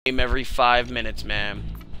game every 5 minutes, man.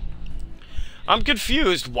 I'm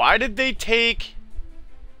confused. Why did they take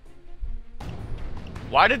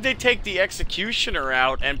the Executioner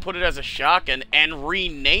out and put it as a shotgun and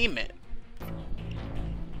rename it?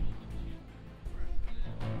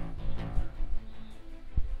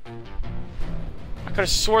 I could have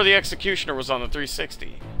swore the Executioner was on the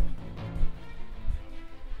 360.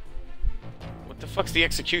 What the fuck's the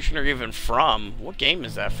Executioner even from? What game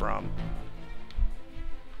is that from?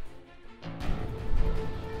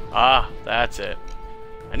 Ah, that's it.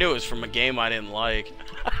 I knew it was from a game I didn't like.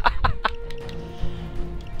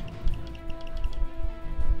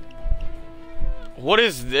 What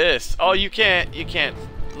is this? Oh, you can't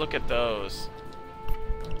look at those.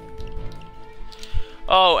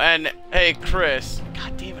 Oh, and hey, Chris.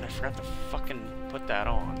 God damn it, I forgot to fucking put that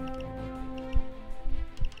on.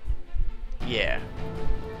 Yeah.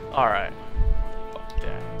 Alright. Fuck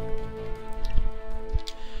that.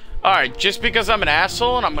 Alright, just because I'm an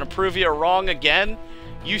asshole and I'm gonna prove you wrong again,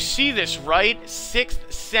 you see this, right?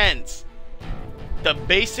 6th Sense. The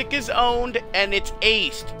basic is owned and it's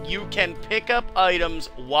aced. You can pick up items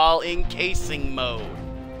while in casing mode.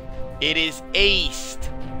 It is aced.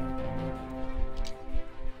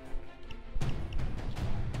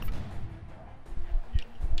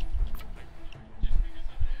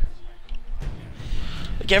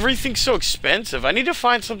 Like, everything's so expensive. I need to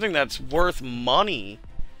find something that's worth money.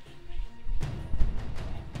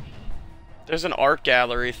 There's an art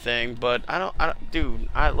gallery thing, but dude,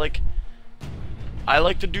 I like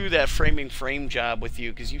to do that framing frame job with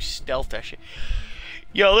you because you stealth that shit.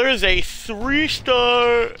 Yo, there is a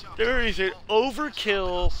 3-star, there is an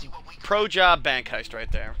overkill pro job bank heist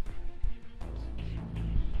right there.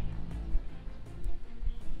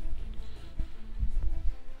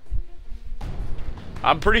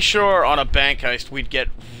 I'm pretty sure on a bank heist we'd get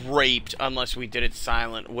raped unless we did it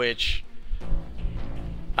silent, which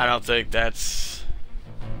I don't think that's...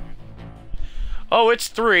 Oh, it's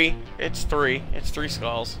 3. It's 3. It's 3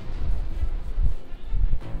 skulls.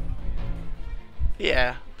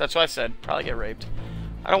 Yeah, that's what I said. Probably get raped.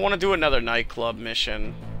 I don't want to do another nightclub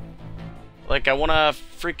mission. Like, I want to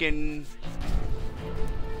freaking...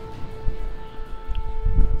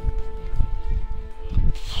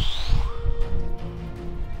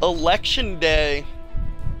 Election Day.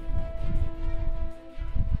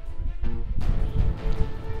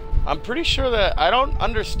 I'm pretty sure that I don't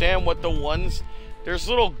understand what the ones... There's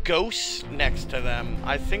little ghosts next to them.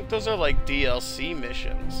 I think those are like DLC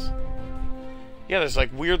missions. Yeah, there's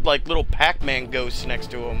like weird like little Pac-Man ghosts next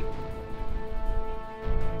to them.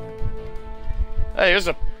 Hey, there's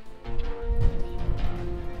a...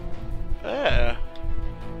 Yeah.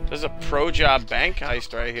 There's a pro job bank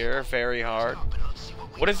heist right here. Very hard.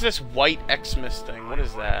 What is this white Xmas thing? What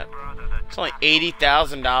is that? It's only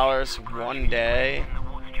 $80,000 one day.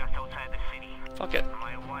 Fuck it.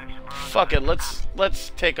 Fuck it.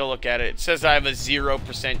 Let's take a look at it. It says I have a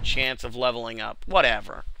 0% chance of leveling up.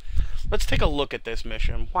 Whatever. Let's take a look at this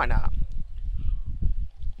mission. Why not?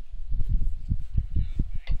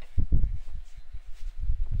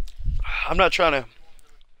 I'm not trying to...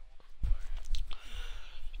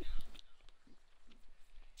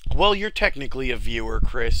 Well, you're technically a viewer,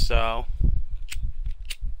 Chris, so...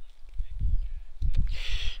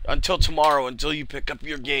 Until tomorrow, until you pick up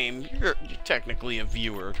your game, you're technically a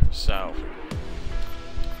viewer, so...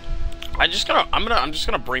 I'm just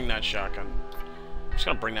gonna bring that shotgun. I'm just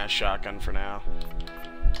gonna bring that shotgun for now.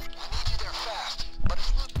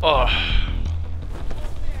 Oh.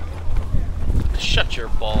 Shut your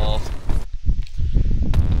balls.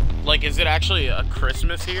 Like, is it actually a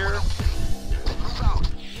Christmas here?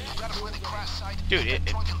 Dude,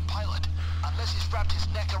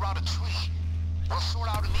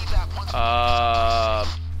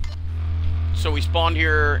 so we spawned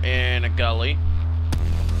here in a gully.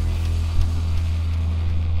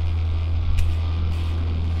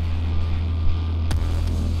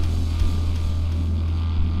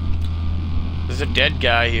 There's a dead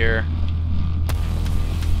guy here.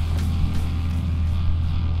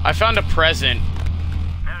 I found a present.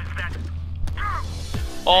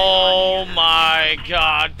 Oh my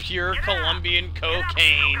god, pure Colombian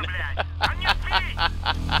cocaine.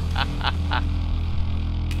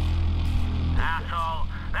 Asshole,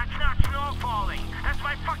 that's not snow falling. That's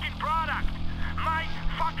my fucking product. My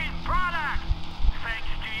fucking product. Thanks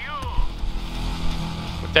to you.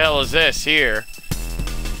 What the hell is this here?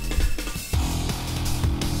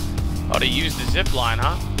 Oh, to use the zip line,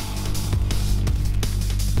 huh?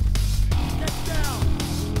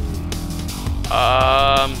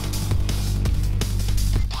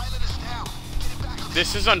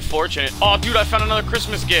 This is unfortunate. Oh, dude, I found another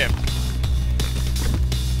Christmas gift.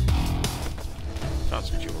 Found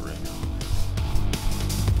some jewelry.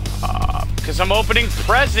 Because I'm opening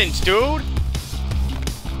presents, dude.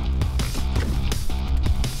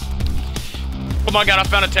 Oh my god, I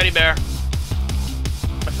found a teddy bear.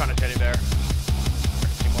 I found a teddy bear.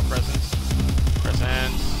 Any more presents?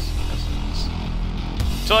 Presents.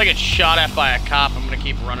 Until I get shot at by a cop, I'm gonna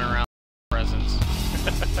keep running around with presents.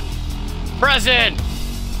 Present!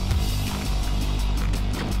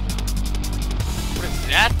 What is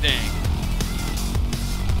that thing?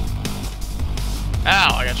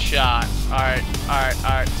 Ow, I got shot. Alright, alright,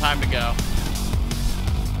 alright, time to go.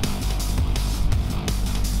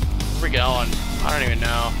 Where are we going? I don't even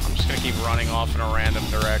know. I'm just gonna keep running off in a random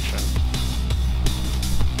direction.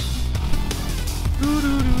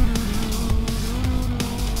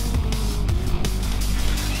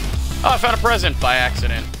 Oh, I found a present by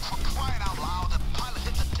accident.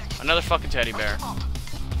 Another fucking teddy bear.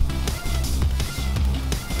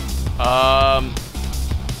 I'm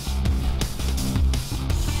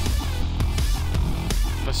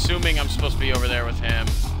assuming I'm supposed to be over there with him.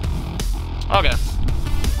 Okay.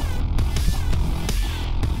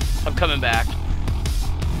 I'm coming back.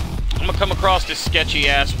 I'm gonna come across this sketchy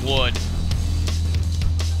ass wood.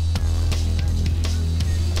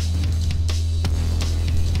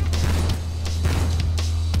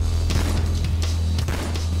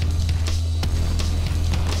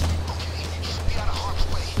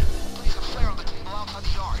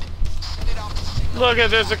 Look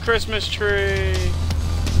at there's a Christmas tree.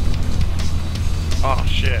 Oh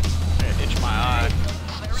shit. I itched my eye.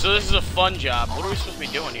 So this is a fun job. What are we supposed to be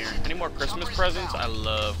doing here? Any more Christmas presents? I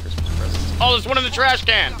love Christmas presents. Oh, there's one in the trash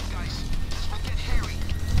can.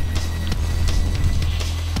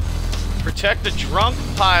 Protect the drunk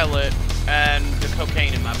pilot and the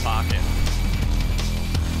cocaine in my pocket.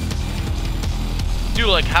 Dude,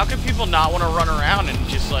 like, how can people not want to run around and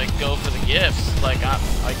just, like, go for the gifts? Like,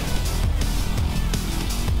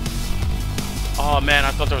 oh, man,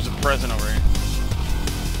 I thought there was a present over here.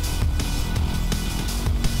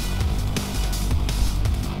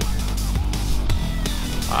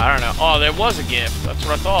 I don't know. Oh, there was a gift. That's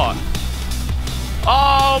what I thought.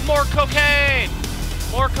 Oh, more cocaine!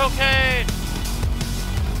 More cocaine!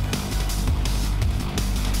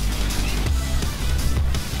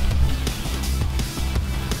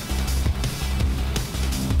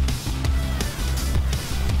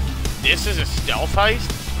 This is a stealth heist?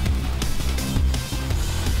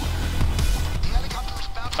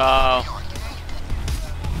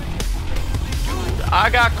 Dude, I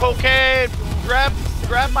got cocaine!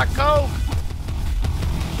 Grab my coke!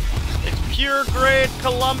 It's pure grade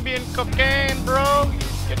Colombian cocaine, bro!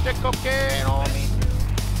 Get the cocaine on me!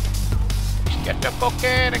 Get the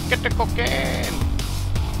cocaine and get the cocaine!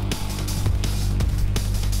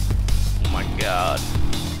 Oh my god.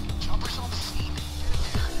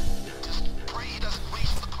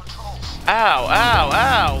 Ow, ow,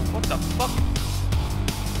 ow! What the fuck?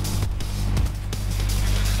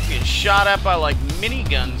 Getting shot at by like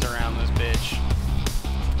miniguns around this bitch.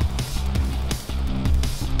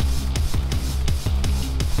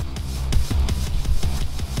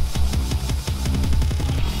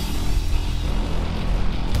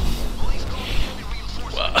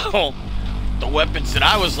 Well, the weapons that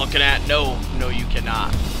I was looking at, no, you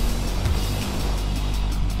cannot.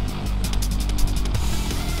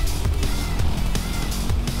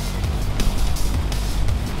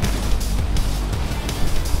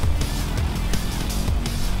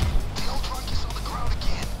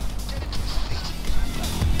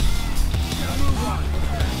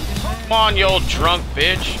 Come on, you old drunk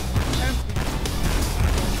bitch.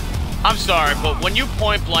 I'm sorry, but when you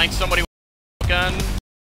point blank somebody with a gun,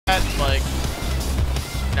 like,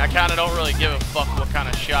 I kind of don't really give a fuck what kind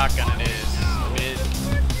of shotgun it is. I mean,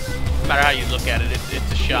 no matter how you look at it,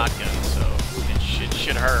 it's a shotgun, so it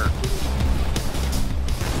should hurt.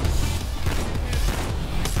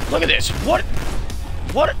 Look at this. What?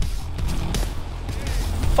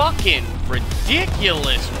 Fucking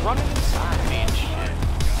ridiculous running inside me and shit.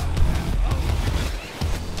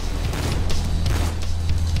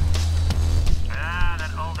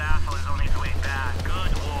 That old asshole is on his way back.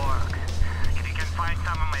 Good work. If you can find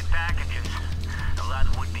some of my packages, the lad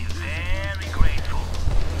would be very grateful.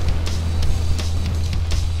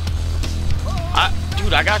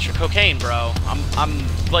 Dude, I got your cocaine, bro. I'm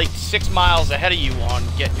like 6 miles ahead of you on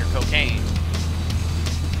getting your cocaine.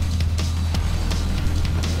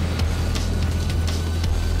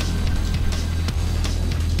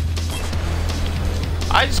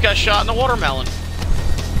 I just got shot in the watermelon.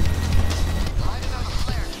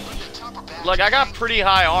 Look, I got pretty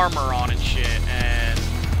high armor on and shit, and...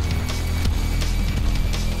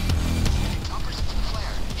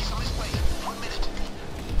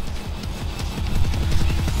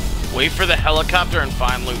 Wait for the helicopter and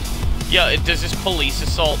find loot. Yeah, does this police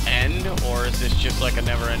assault end, or is this just like a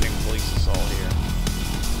never-ending police assault here?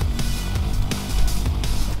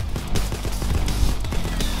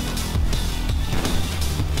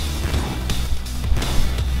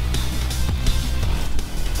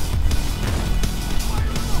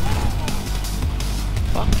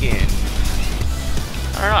 Fucking...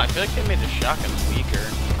 I don't know, I feel like they made the shotguns weaker.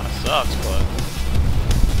 Kinda sucks, but...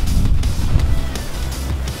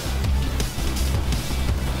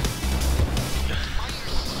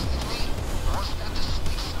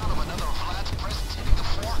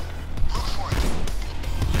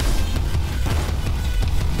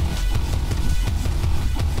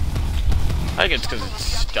 I think it's because it's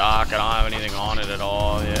stock. I don't have anything on it at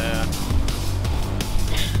all, yeah.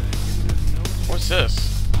 What's this?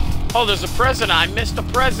 Oh, there's a present. I missed a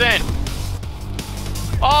present.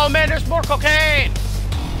 Oh, man, there's more cocaine.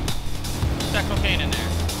 What's that cocaine in there?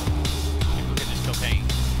 Maybe we'll get this cocaine.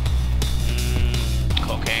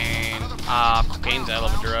 Cocaine. Ah, cocaine's a hell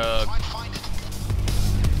of a drug.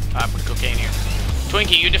 I put cocaine here.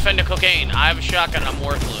 Twinkie, you defend the cocaine. I have a shotgun. I'm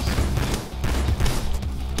worthless.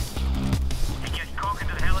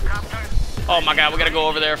 Oh my god, we gotta go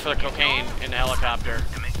over there for the cocaine in the helicopter.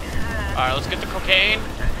 Alright, let's get the cocaine.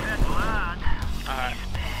 Alright.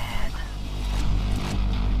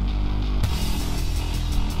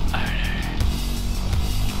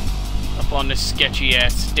 Up on this sketchy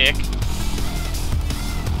ass stick.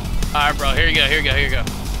 Alright, bro, here you go, here you go, here you go.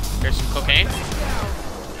 Here's some cocaine.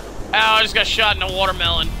 Ow, I just got shot in a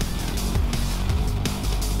watermelon.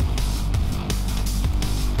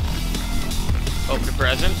 Open the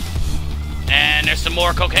present. And there's some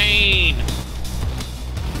more cocaine.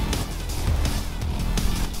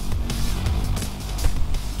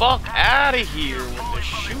 Fuck out of here with the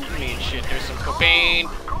shooting me and shit. There's some cocaine.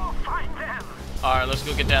 Alright, let's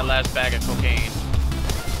go get that last bag of cocaine.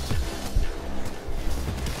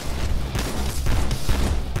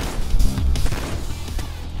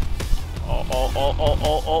 Oh.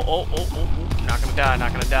 Not gonna die,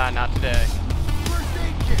 not gonna die, not today.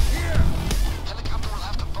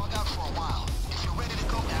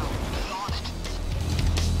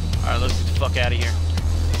 Alright, let's get the fuck out of here.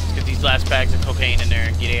 Let's get these last bags of cocaine in there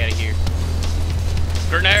and get out of here.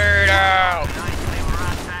 Grenade out!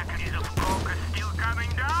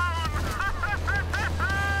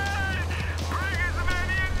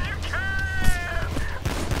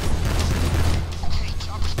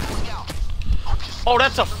 Oh,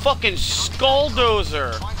 that's a fucking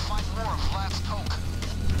skulldozer!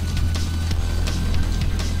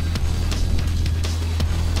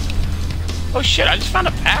 Oh shit, I just found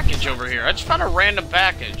a package over here. I just found a random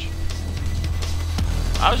package.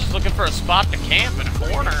 I was just looking for a spot to camp in a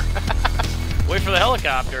corner. Wait for the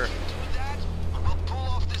helicopter.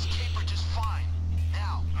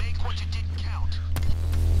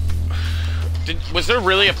 Was there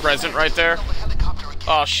really a present right there?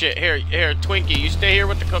 Oh shit, here, Twinkie, you stay here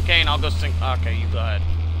with the cocaine, I'll go sing. Okay, you go ahead.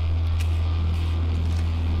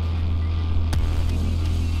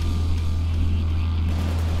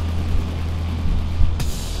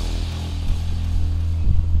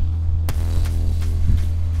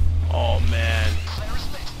 Oh man.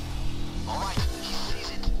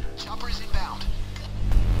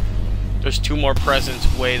 There's two more presents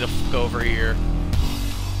way the fuck over here.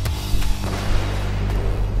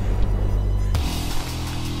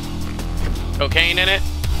 Cocaine in it?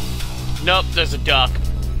 Nope, there's a duck.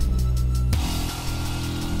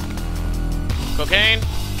 Cocaine?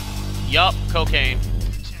 Yup, cocaine.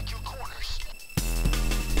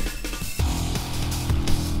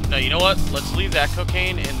 No, you know what? Let's leave that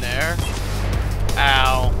cocaine in there.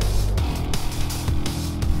 Ow.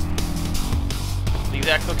 Leave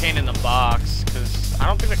that cocaine in the box, because I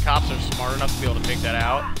don't think the cops are smart enough to be able to pick that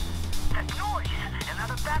out. That noise!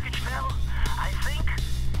 Another package fell. I think.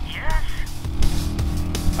 Yes.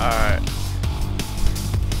 Alright.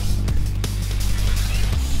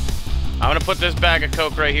 I'm gonna put this bag of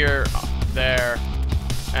coke right here, there,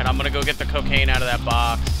 and I'm gonna go get the cocaine out of that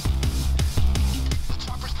box. The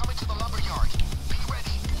chopper's coming to the lumber yard. Be ready.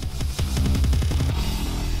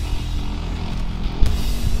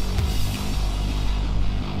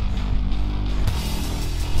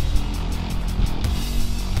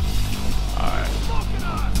 Alright.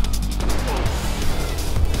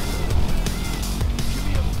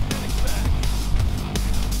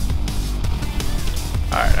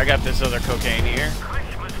 Alright, I got this other cocaine here.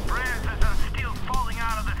 Christmas branches are still falling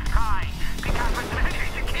out of the sky.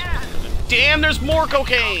 damn, there's more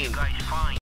cocaine! You guys fine.